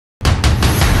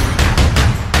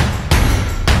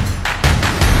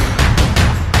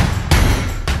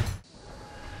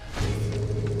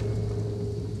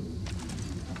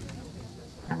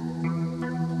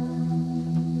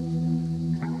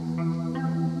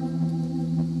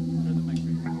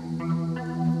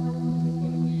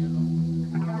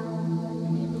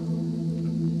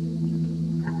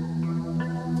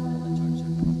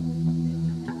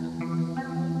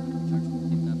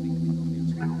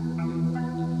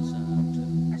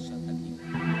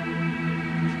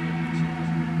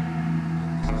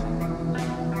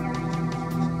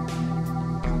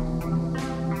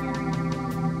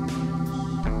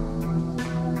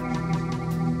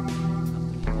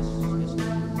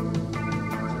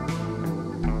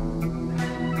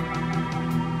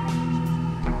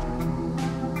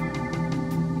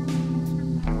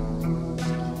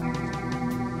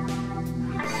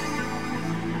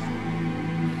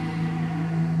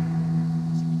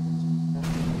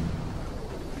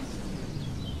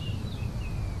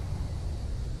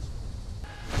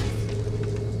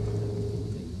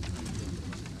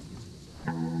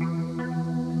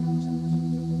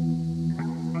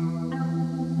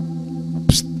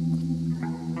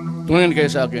Tumingin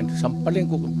kayo sa akin. Sampalin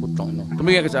ko kung putang ino.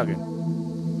 Tumingin kayo sa akin.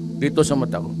 Dito sa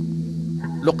mata ko.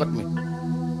 Look at me.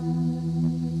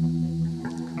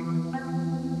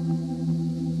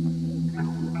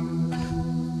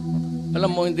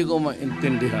 Alam mo, hindi ko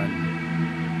maintindihan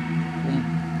kung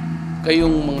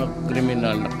kayong mga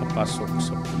kriminal nakapasok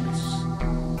sa pulis.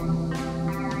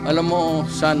 Alam mo,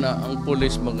 sana ang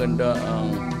pulis maganda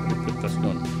ang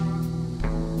reputasyon.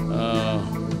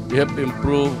 They have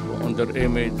improved on their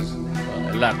image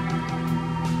a lot.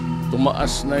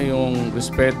 Tumaas na yung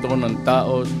respeto ng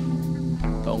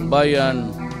taong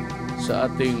bayan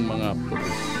sa ating mga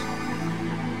pulis.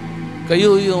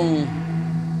 Kayo yung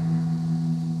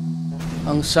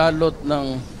ang salot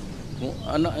ng kung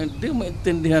ano, hindi mo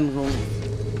maintindihan kung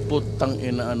putang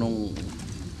ina anong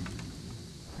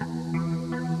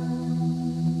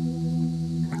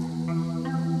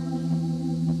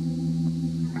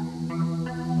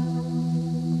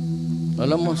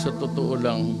alam mo, sa totoo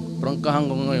lang, prangkahan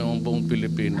ko ngayon ang buong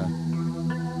Pilipinas.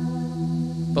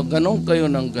 Pag ganon kayo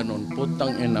ng ganon,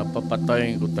 putang ina,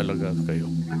 papatayin ko talaga kayo.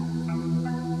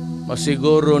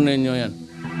 Masiguro ninyo yan.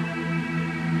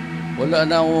 Wala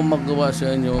na akong magawa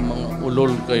sa inyo, mga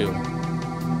ulol kayo.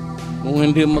 Kung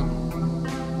hindi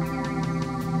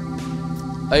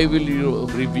I will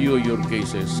review your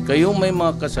cases. Kayong may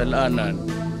mga kasalanan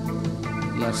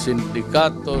na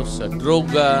sindikato sa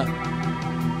droga,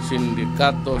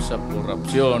 sindikato sa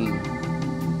korupsyon.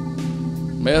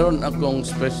 Meron akong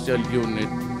special unit.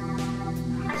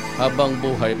 Habang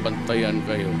buhay, bantayan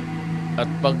kayo. At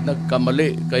pag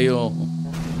nagkamali kayo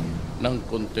ng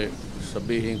konti,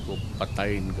 sabihin ko,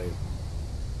 patayin kayo.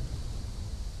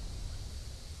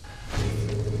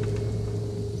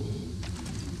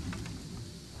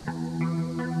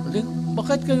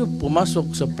 Bakit kayo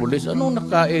pumasok sa pulis? Anong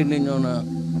nakain ninyo na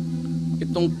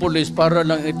itong pulis para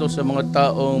lang ito sa mga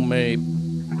taong may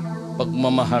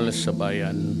pagmamahal sa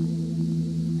bayan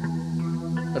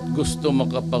at gusto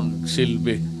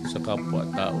makapagsilbi sa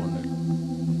kapwa-tao nila?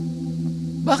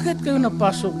 Bakit kayo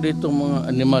napasok dito, mga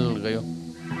animal kayo?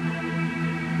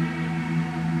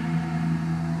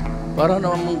 Para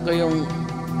naman kayong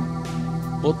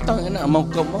putang ina,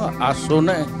 mga aso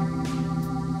na eh.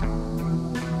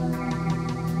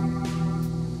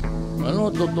 Ano,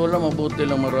 totoo lang, mabuti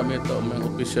lang marami tao, may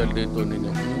opisyal dito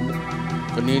ninyo.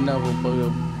 Kanina ko pa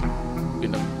yung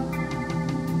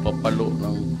pinagpapalo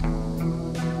ng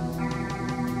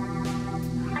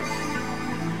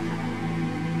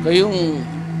kayong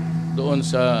doon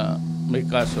sa may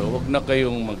kaso, huwag na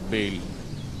kayong mag-bail.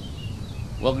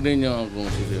 Huwag ninyo akong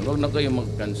sisihin. Huwag na kayong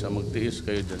magkansa, magtiis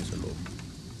kayo dyan sa loob.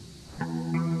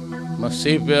 Mas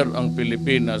safer ang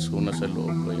Pilipinas kung nasa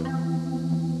loob kayo.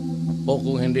 O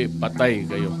kung hindi, patay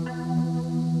kayo.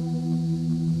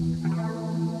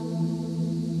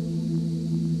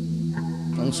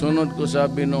 Ang sunod ko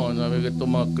sabi noon, sabi ko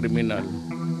itong mga kriminal,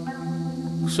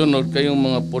 sunod kayong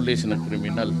mga pulis na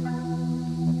kriminal.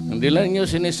 Hindi lang nyo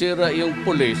sinisira yung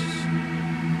pulis.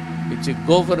 It's a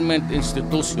government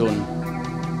institution,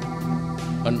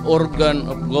 an organ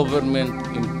of government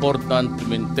important to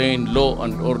maintain law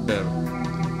and order.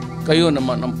 Kayo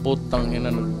naman ang putang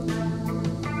ina.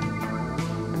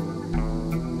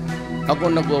 Ako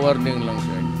nag-warning lang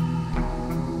sa inyo.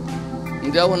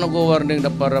 Hindi ako nag-warning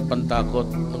na para pantakot.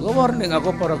 Nag-warning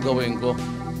ako para gawin ko.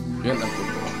 Yan ang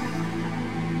totoo.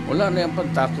 Wala na yung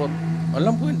pantakot.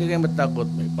 Alam ko hindi kayo matakot.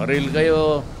 May paril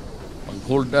kayo,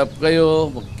 mag-hold up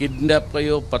kayo, mag-kidnap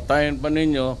kayo, patayin pa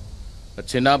ninyo. At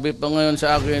sinabi pa ngayon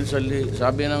sa akin,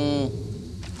 sabi ng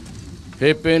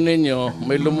hepe ninyo,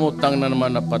 may lumutang na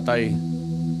naman na patay.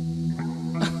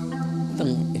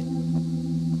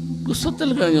 Gusto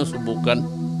talaga nyo subukan?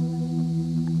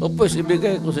 O pues,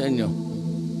 ibigay ko sa inyo.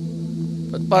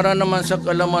 At para naman sa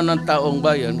kalaman ng taong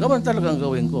bayan, gawan talaga ang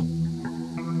gawin ko.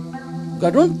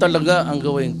 Ganon talaga ang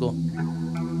gawin ko.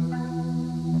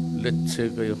 Let's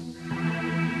say kayo.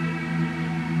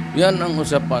 Yan ang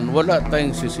usapan. Wala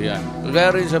tayong sisiyan.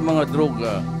 Kagaya rin sa mga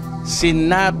droga,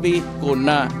 sinabi ko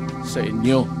na sa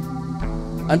inyo.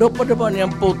 Ano pa naman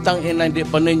yung putang ina hindi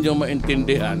pa ninyo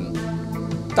maintindihan?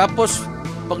 Tapos,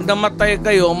 pag namatay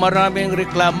kayo, maraming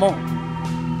reklamo.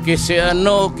 Kasi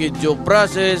ano, kay due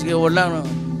process, kaya wala.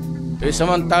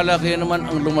 Samantala kayo naman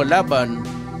ang lumalaban.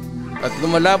 At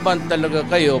lumalaban talaga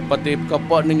kayo, pati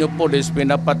kapwa ninyo pulis,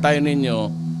 pinapatay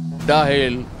ninyo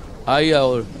dahil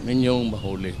ayaw ninyong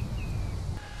mahuli.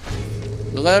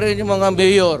 Kaya rin yung mga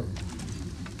mayor,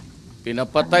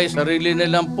 pinapatay sarili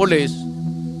nilang pulis,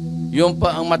 yung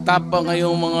pa ang matapang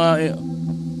ngayong mga,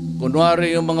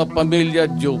 kunwari yung mga pamilya,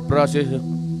 due process,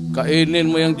 kainin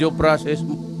mo yung due process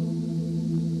mo.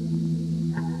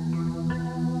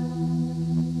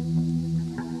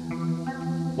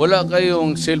 wala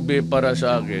kayong silbi para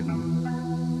sa akin,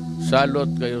 salot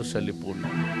kayo sa lipunan.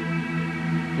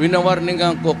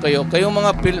 Winawarningan ko kayo, kayong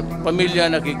mga pamilya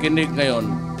nakikinig ngayon,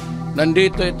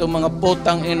 nandito itong mga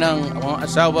putang inang mga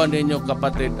asawa ninyo,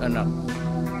 kapatid, anak.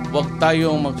 Huwag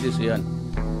tayong magsisiyan.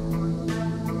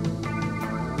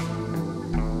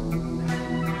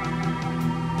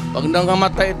 Pag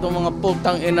nangamatay itong mga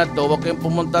putang ina to, huwag kayong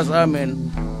pumunta sa amin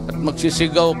at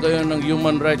magsisigaw kayo ng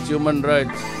human rights,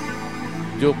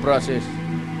 due process.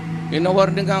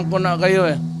 Inawarningan ko na kayo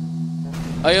eh.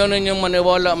 Ayaw ninyong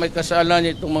maniwala may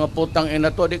kasalanan itong mga putang ina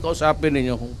to, di kausapin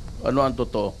ninyo kung ano ang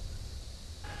totoo.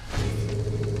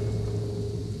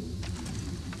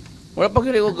 Wala pa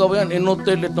kaya ko gawin,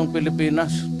 inutil itong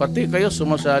Pilipinas. Pati kayo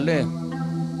sumasali.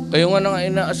 Kayo nga nga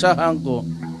inaasahan ko.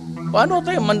 Paano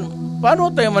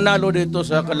tayo manalo dito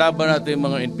sa kalaban natin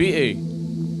mga NPA?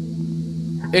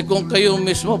 Eh kung kayo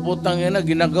mismo, putang ina,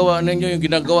 ginagawa ninyo yung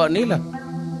ginagawa nila.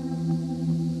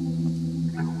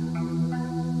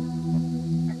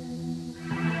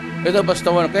 Ito basta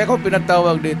wala. Kaya ako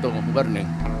pinatawag dito, Barney.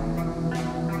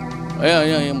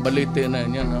 Ayan, yung balite na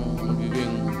yan ang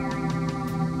magiging...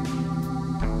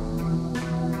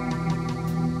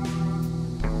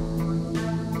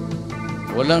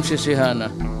 Walang sisihana.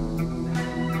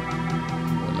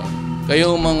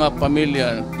 Kayong mga pamilya,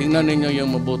 tingnan ninyo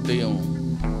yung mabuti yung...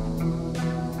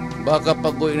 Baka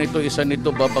pag ito, isa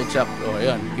nito babagsak. O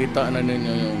ayan, kita na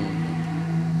ninyo yung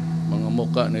mga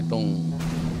muka nitong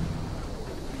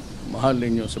mahal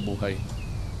ninyo sa buhay.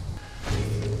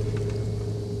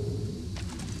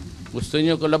 Gusto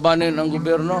niyo kalabanin ang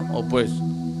gobyerno? O pues,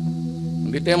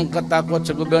 hindi tayo makatakot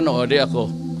sa gobyerno. O di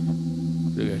ako.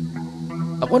 Sige.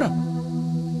 Ako na.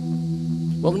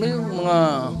 Huwag na yung mga...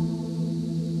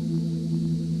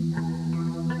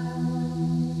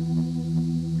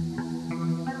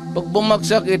 Pag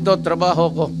bumagsak ito, trabaho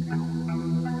ko.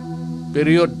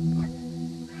 Period.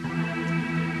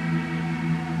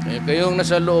 Eh, kayong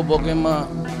nasa loob, huwag kayong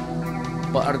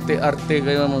paarte-arte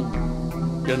kayo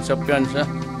mag-piyansa-piyansa.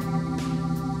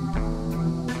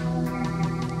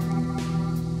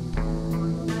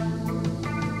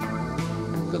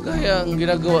 Kagaya ang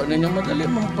ginagawa ninyo, madali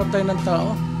mong patay ng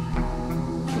tao.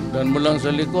 Sundan mo lang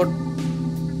sa likod.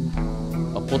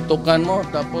 Paputukan mo,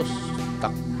 tapos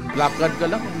lakad ka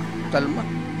lang. Kalma.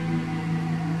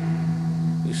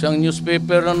 Isang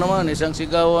newspaper lang naman, isang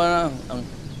sigawan na.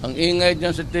 Ang ingay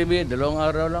dyan sa TV, 2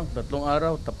 araw lang, 3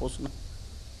 araw, tapos na.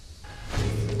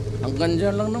 Hanggang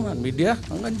dyan lang naman. Media,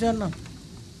 hanggang dyan lang.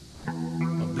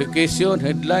 Application,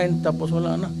 headline, tapos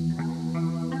wala na.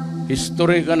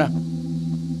 History ka na.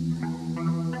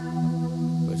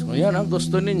 Pues kung yan ang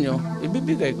gusto ninyo,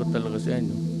 ibibigay ko talaga sa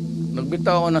inyo.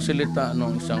 Nagbitaw ako ng salita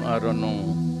nung isang araw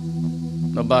nung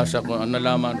nabasa ko,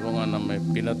 nalaman ko nga na may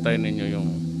pinatay ninyo yung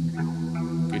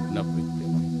kidnap victim.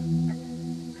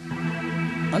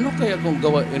 Ano kaya kung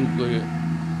gawain ko yun?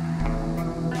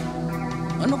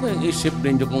 Ano kaya isip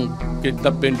ninyo kung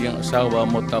kidnapin yung asawa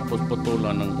mo tapos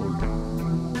putulan ng ulo?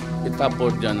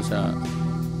 Itapos dyan sa...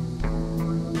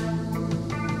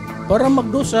 Para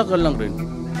magdusa ka lang rin.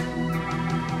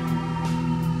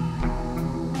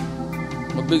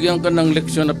 Mabigyan ka ng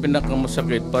leksyon na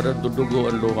pinakamasakit para dudugo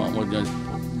ang luha mo dyan sa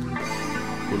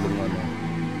kulungan mo.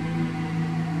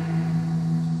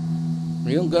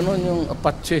 Yung ganon yung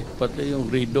Apache, pati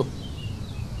yung Rido.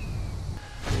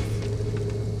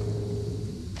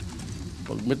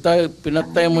 Pag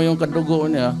pinatay mo yung kadugo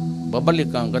niya,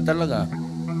 babalikan ka talaga.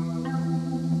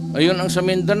 Ayun ang sa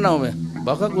Mindanao eh.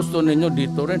 Baka gusto ninyo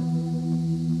dito rin.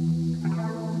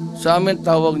 Sa amin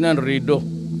tawag niyan Rido.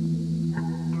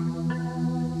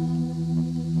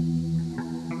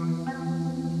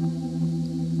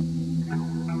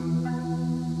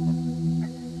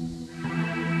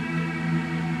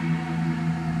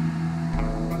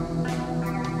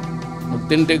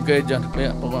 Tindig kayo dyan.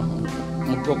 Kaya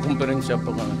magkukumperensya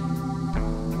pa kami.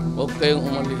 Huwag kayong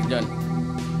umalis dyan.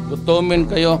 Gutumin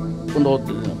kayo,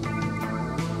 punotin nyo.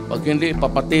 Pag hindi,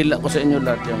 papatila ko sa inyo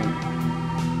lahat yung